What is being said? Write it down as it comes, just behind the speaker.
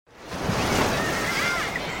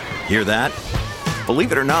Hear that?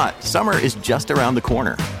 Believe it or not, summer is just around the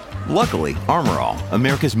corner. Luckily, Armor All,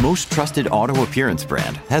 America's most trusted auto appearance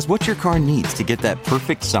brand, has what your car needs to get that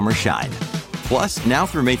perfect summer shine. Plus, now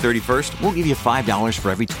through May 31st, we'll give you $5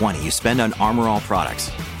 for every $20 you spend on Armor All products.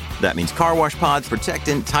 That means car wash pods,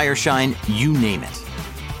 protectant, tire shine, you name it.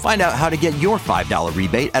 Find out how to get your $5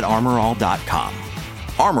 rebate at armorall.com.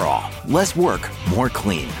 Armor All, less work, more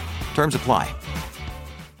clean. Terms apply.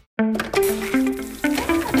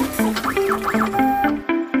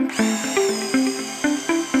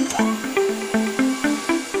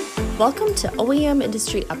 Welcome to OEM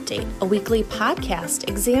Industry Update, a weekly podcast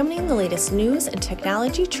examining the latest news and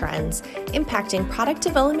technology trends impacting product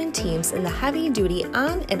development teams in the heavy-duty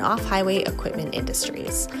on- and off-highway equipment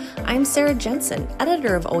industries. I'm Sarah Jensen,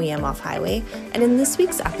 editor of OEM Off-Highway, and in this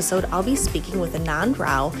week's episode, I'll be speaking with Anand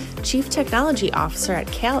Rao, Chief Technology Officer at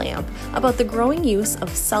CalAmp, about the growing use of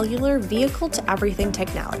cellular vehicle-to-everything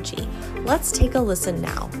technology. Let's take a listen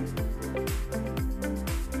now.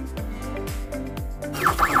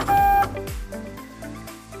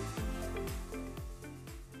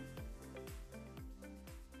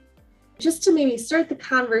 Just to maybe start the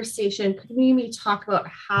conversation, could we maybe talk about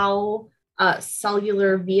how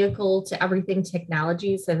cellular vehicle to everything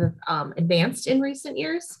technologies have advanced in recent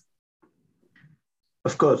years?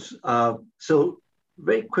 Of course. So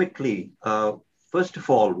very quickly, first of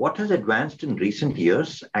all, what has advanced in recent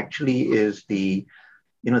years actually is the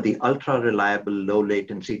ultra reliable low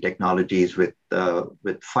latency technologies with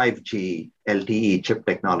 5G LTE chip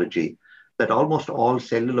technology that almost all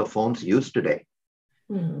cellular phones use today.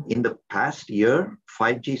 In the past year,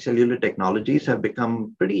 5G cellular technologies have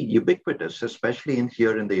become pretty ubiquitous, especially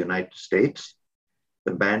here in the United States.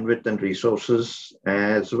 The bandwidth and resources,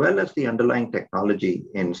 as well as the underlying technology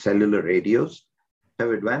in cellular radios,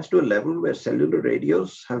 have advanced to a level where cellular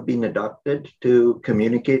radios have been adopted to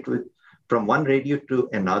communicate from one radio to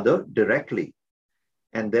another directly,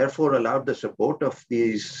 and therefore allowed the support of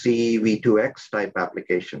these CV2X type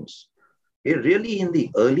applications. We're really in the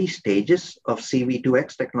early stages of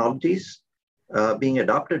CV2X technologies being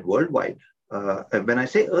adopted worldwide. When I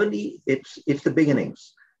say early, it's the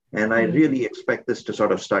beginnings. And I really expect this to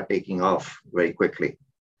sort of start taking off very quickly.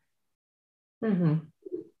 Mm-hmm.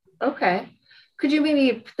 Okay. Could you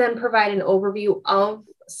maybe then provide an overview of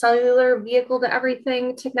cellular vehicle to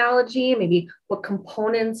everything technology, maybe what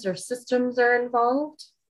components or systems are involved?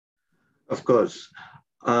 Of course.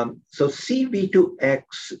 So CV2X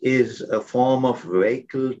is a form of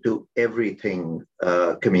vehicle to everything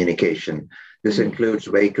communication. This includes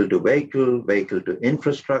vehicle to vehicle, vehicle to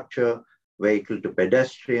infrastructure, vehicle to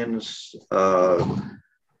pedestrians,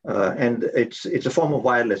 and it's a form of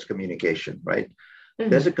wireless communication, right?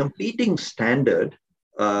 There's a competing standard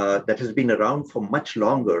that has been around for much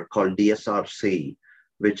longer called DSRC,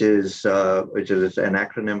 which is an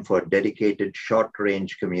acronym for Dedicated Short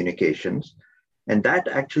Range Communications. And that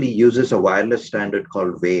actually uses a wireless standard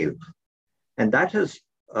called WAVE. And that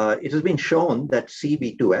it has been shown that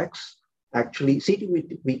CV2X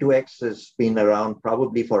has been around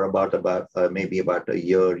probably for about a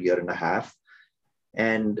year and a half.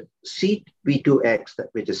 And CV2X,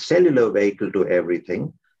 which is cellular vehicle to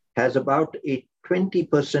everything, has about a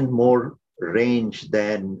 20% more range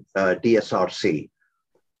than DSRC.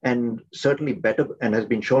 And certainly better, and has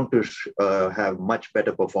been shown to have much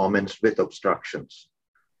better performance with obstructions,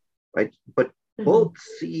 right? But both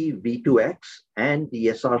CV2X and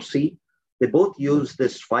DSRC, they both use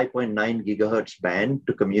this 5.9 gigahertz band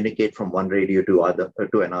to communicate from one radio to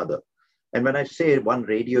another. And when I say one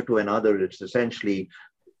radio to another, it's essentially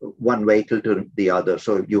one vehicle to the other.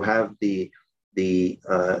 So you have the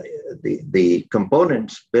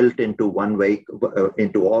components built into one vehicle,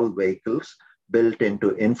 into all vehicles, built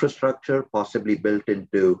into infrastructure, possibly built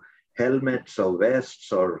into helmets or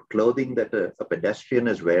vests or clothing that a pedestrian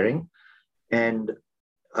is wearing. And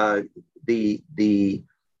the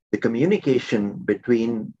communication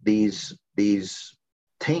between these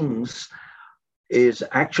things is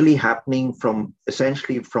actually happening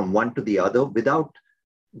essentially from one to the other without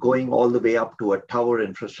going all the way up to a tower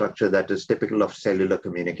infrastructure that is typical of cellular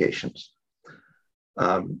communications.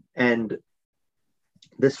 And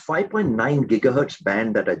this 5.9 gigahertz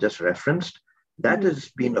band that I just referenced, that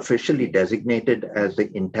has been officially designated as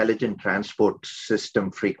the Intelligent Transport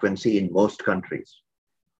System frequency in most countries.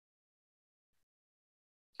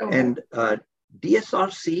 Okay. And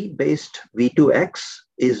DSRC-based V2X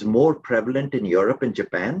is more prevalent in Europe and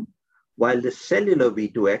Japan, while the cellular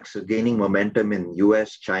V2X is gaining momentum in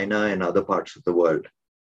US, China, and other parts of the world.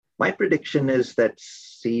 My prediction is that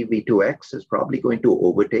CV2X is probably going to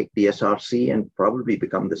overtake DSRC and probably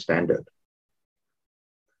become the standard.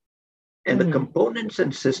 And the components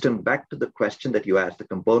and systems, back to the question that you asked, the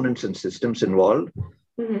components and systems involved,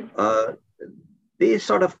 they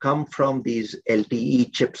sort of come from these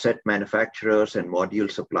LTE chipset manufacturers and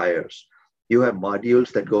module suppliers. You have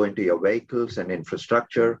modules that go into your vehicles and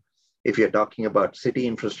infrastructure. If you're talking about city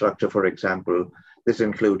infrastructure, for example, this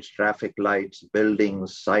includes traffic lights,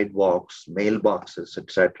 buildings, sidewalks, mailboxes,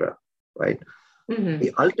 etc. Right?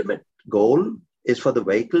 The ultimate goal is for the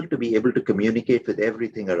vehicle to be able to communicate with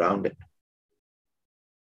everything around it.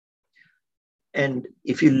 And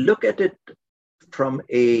if you look at it from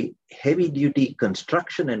a heavy-duty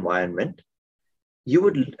construction environment, you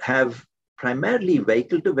would have primarily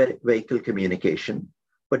vehicle-to-vehicle communication.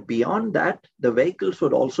 But beyond that, the vehicles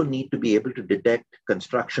would also need to be able to detect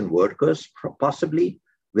construction workers, possibly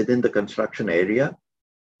within the construction area.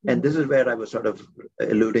 And this is where I was sort of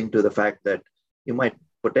alluding to the fact that you might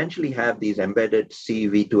potentially have these embedded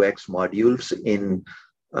CV2X modules in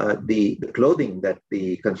the clothing that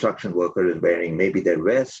the construction worker is wearing, maybe their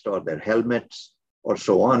vest or their helmets or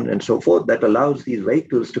so on and so forth, that allows these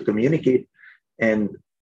vehicles to communicate and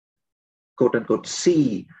quote unquote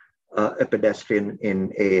see a pedestrian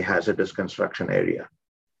in a hazardous construction area.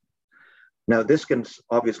 Now, this can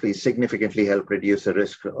obviously significantly help reduce the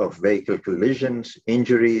risk of vehicle collisions,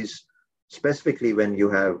 injuries, specifically when you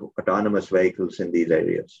have autonomous vehicles in these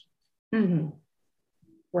areas.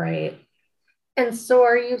 Right. And so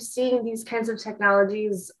are you seeing these kinds of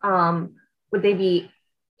technologies, would they be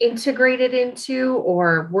integrated into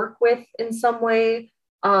or work with in some way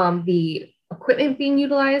the equipment being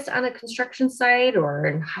utilized on a construction site or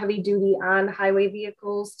in heavy duty on highway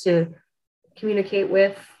vehicles to communicate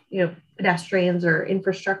with, pedestrians or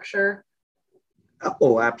infrastructure?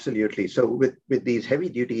 Oh, absolutely. So with these heavy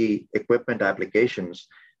duty equipment applications,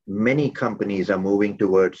 many companies are moving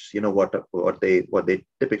towards, what they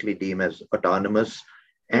typically deem as autonomous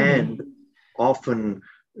and often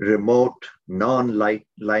remote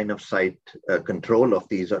line of sight control of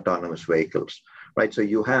these autonomous vehicles, right? So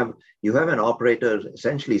you have an operator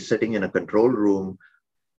essentially sitting in a control room,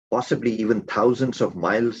 possibly even thousands of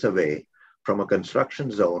miles away from a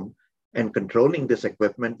construction zone, and controlling this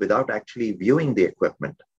equipment without actually viewing the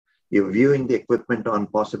equipment. You're viewing the equipment on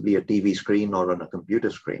possibly a TV screen or on a computer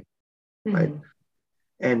screen, right?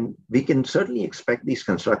 And we can certainly expect these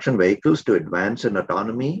construction vehicles to advance in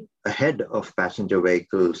autonomy ahead of passenger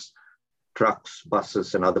vehicles, trucks,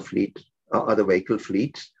 buses, and other vehicle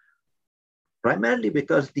fleets, primarily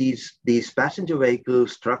because these passenger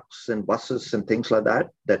vehicles, trucks, and buses, and things like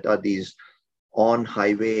that are these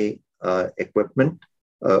on-highway equipment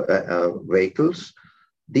vehicles.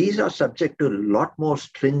 These are subject to a lot more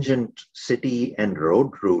stringent city and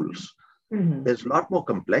road rules. There's a lot more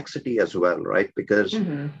complexity as well, right? Because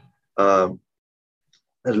there's a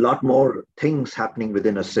lot more things happening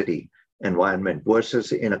within a city environment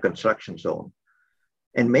versus in a construction zone.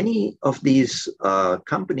 And many of these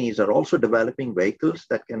companies are also developing vehicles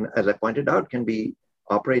that can, as I pointed out, can be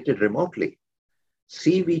operated remotely.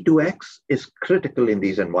 CV2X is critical in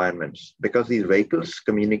these environments because these vehicles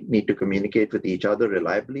need to communicate with each other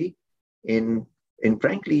reliably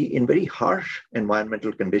frankly, in very harsh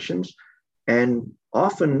environmental conditions and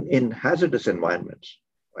often in hazardous environments,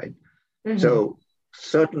 right? So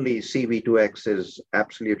certainly CV2X is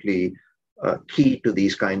absolutely key to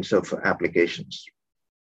these kinds of applications.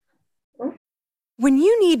 When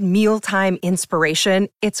you need mealtime inspiration,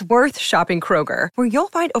 it's worth shopping Kroger, where you'll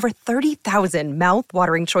find over 30,000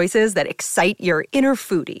 mouth-watering choices that excite your inner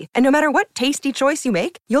foodie. And no matter what tasty choice you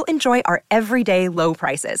make, you'll enjoy our everyday low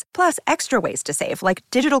prices, plus extra ways to save, like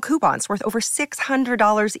digital coupons worth over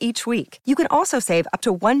 $600 each week. You can also save up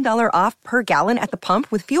to $1 off per gallon at the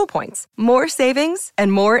pump with fuel points. More savings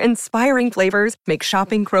and more inspiring flavors make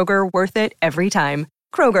shopping Kroger worth it every time.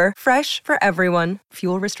 Kroger, fresh for everyone.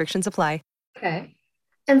 Fuel restrictions apply. Okay.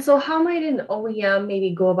 And so how might an OEM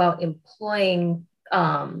maybe go about employing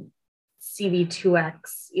CV2X,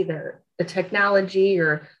 either the technology,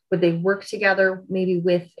 or would they work together maybe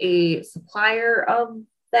with a supplier of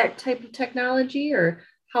that type of technology, or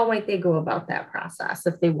how might they go about that process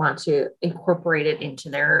if they want to incorporate it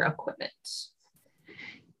into their equipment?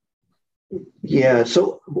 Yeah,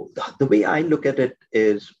 so the way I look at it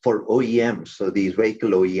is for OEMs, so these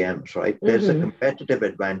vehicle OEMs, right? There's a competitive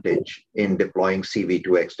advantage in deploying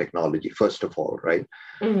CV2X technology, first of all, right?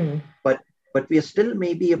 But we are still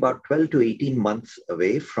maybe about 12 to 18 months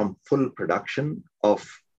away from full production of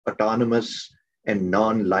autonomous and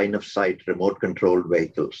non-line of sight remote controlled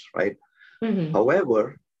vehicles, right?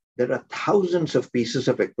 However, there are thousands of pieces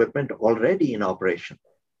of equipment already in operation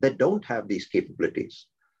that don't have these capabilities.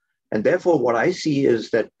 And therefore, what I see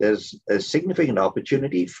is that there's a significant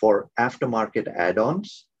opportunity for aftermarket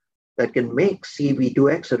add-ons that can make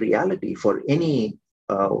CV2X a reality for any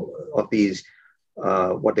of these,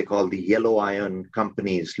 what they call the yellow iron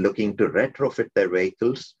companies looking to retrofit their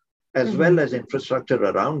vehicles, as well as infrastructure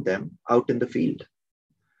around them out in the field.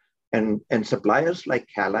 And suppliers like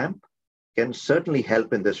CalAmp can certainly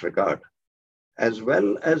help in this regard, as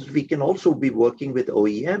well as we can also be working with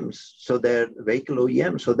OEMs, so their vehicle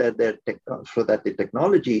OEMs, so that the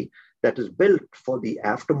technology that is built for the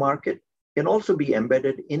aftermarket can also be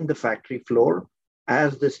embedded in the factory floor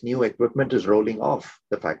as this new equipment is rolling off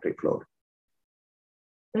the factory floor.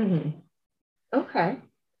 Okay.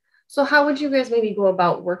 So how would you guys maybe go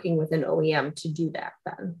about working with an OEM to do that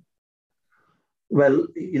then? Well,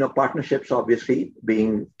 partnerships obviously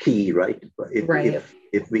being key, right?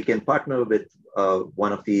 If we can partner with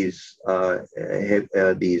one of these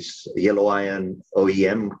yellow iron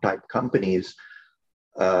OEM type companies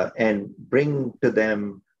and bring to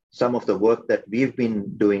them some of the work that we've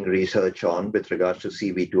been doing research on with regards to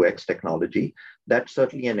CV2X technology, that's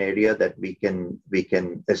certainly an area that we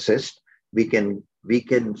can assist. We can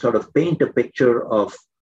sort of paint a picture of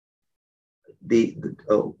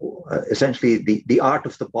essentially the art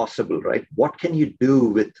of the possible, right? What can you do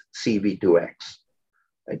with CV2X,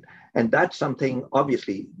 right? And that's something,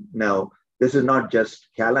 obviously, now, this is not just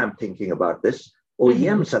CalAmp thinking about this.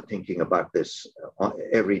 OEMs are thinking about this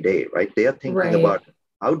every day, right? They are thinking about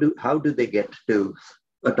how do they get to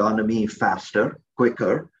autonomy faster,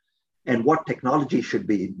 quicker, and what technology should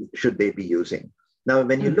they be using? Now,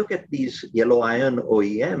 when you look at these yellow iron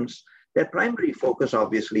OEMs, their primary focus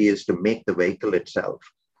obviously is to make the vehicle itself.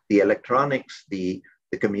 The electronics, the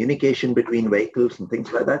communication between vehicles and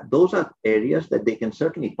things like that, those are areas that they can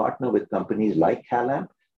certainly partner with companies like CalAmp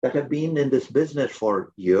that have been in this business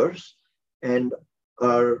for years. And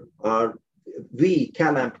we,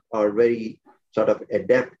 CalAmp, are very sort of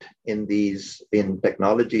adept in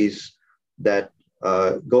technologies that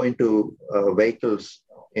go into vehicles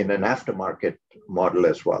in an aftermarket model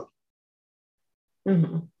as well.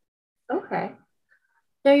 Okay.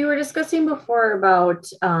 Now, you were discussing before about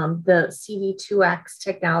the CV2X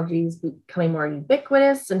technologies becoming more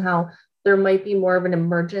ubiquitous and how there might be more of an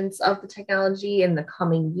emergence of the technology in the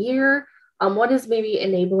coming year. What is maybe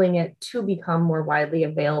enabling it to become more widely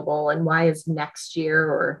available, and why is next year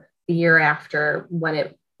or the year after when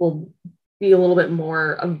it will be a little bit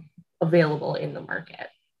more available in the market?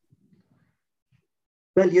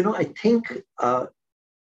 Well, I think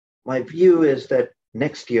my view is that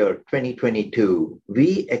next year, 2022,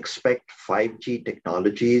 we expect 5G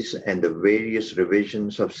technologies and the various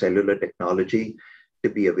revisions of cellular technology to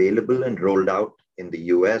be available and rolled out in the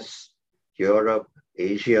US, Europe,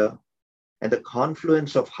 Asia, and the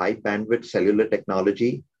confluence of high bandwidth cellular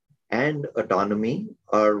technology and autonomy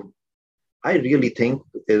I really think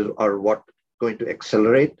are what going to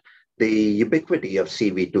accelerate the ubiquity of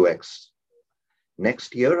CV2X.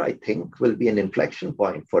 Next year, I think, will be an inflection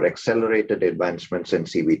point for accelerated advancements in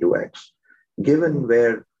CV2X. Given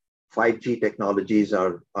where 5G technologies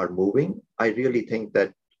are moving, I really think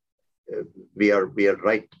that we are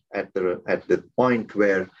right at the point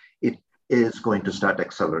where it is going to start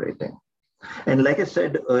accelerating. And like I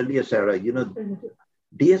said earlier, Sarah,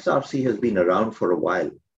 DSRC has been around for a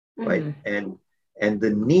while, right? And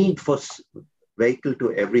the need for vehicle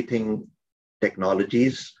to everything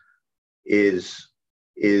technologies is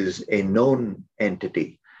a known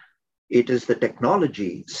entity. It is the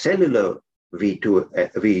technology, cellular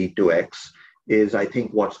V2X is, I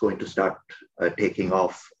think, what's going to start taking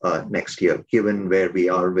off next year, given where we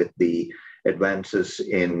are with the advances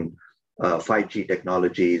in 5G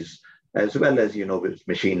technologies, as well as, with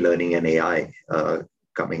machine learning and AI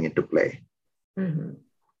coming into play.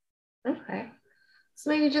 Okay. So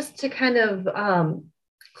maybe just to kind of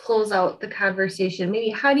close out the conversation, maybe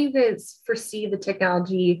how do you guys foresee the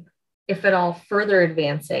technology, if at all, further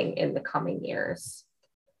advancing in the coming years?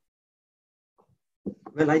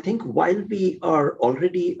 Well, I think while we are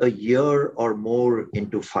already a year or more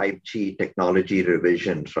into 5G technology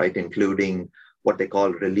revisions, right, including what they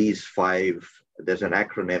call Release 5, there's an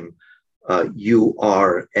acronym,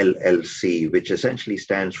 URLLC, which essentially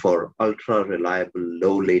stands for Ultra Reliable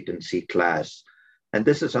Low Latency Class. And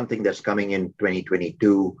this is something that's coming in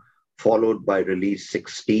 2022, followed by Release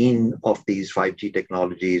 16 of these 5G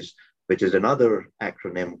technologies, which is another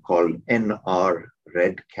acronym called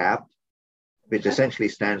NR-REDCap, which essentially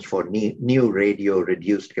stands for New Radio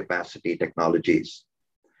Reduced Capacity Technologies.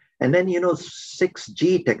 And then,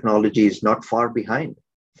 6G technology is not far behind,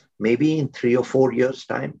 maybe in 3 or 4 years'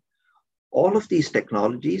 time. All of these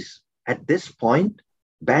technologies at this point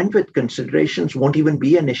bandwidth considerations won't even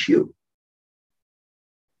be an issue.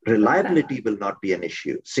 Reliability will not be an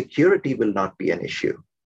issue. Security will not be an issue,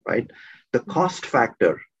 right? The cost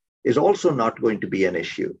factor is also not going to be an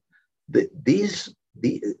issue.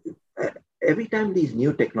 Every time these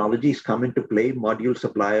new technologies come into play, module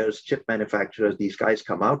suppliers, chip manufacturers, these guys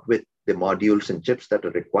come out with the modules and chips that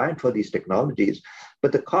are required for these technologies,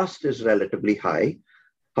 but the cost is relatively high.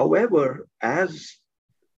 However, as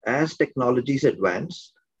technologies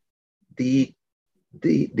advance,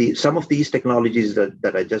 some of these technologies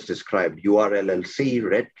that I just described, URLLC,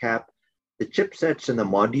 RedCap, the chipsets and the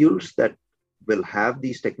modules that will have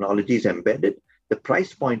these technologies embedded, the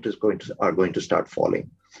price point are going to start falling.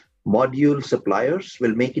 Module suppliers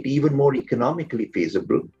will make it even more economically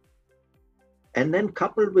feasible. And then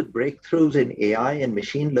coupled with breakthroughs in AI and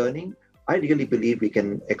machine learning, I really believe we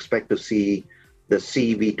can expect to see the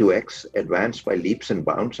CV2X advance by leaps and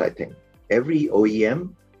bounds, I think. Every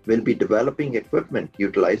OEM will be developing equipment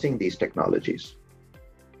utilizing these technologies.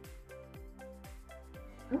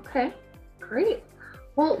 Okay, great.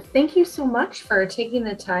 Well, thank you so much for taking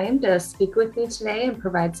the time to speak with me today and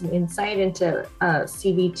provide some insight into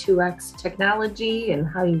CV2X technology and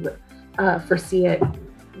how you foresee it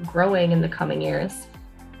growing in the coming years.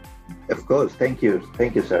 Of course. Thank you.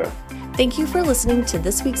 Thank you, Sarah. Thank you for listening to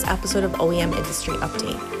this week's episode of OEM Industry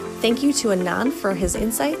Update. Thank you to Anand for his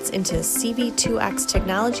insights into CV2X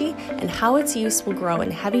technology and how its use will grow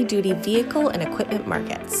in heavy-duty vehicle and equipment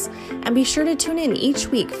markets. And be sure to tune in each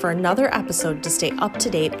week for another episode to stay up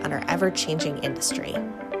to date on our ever-changing industry.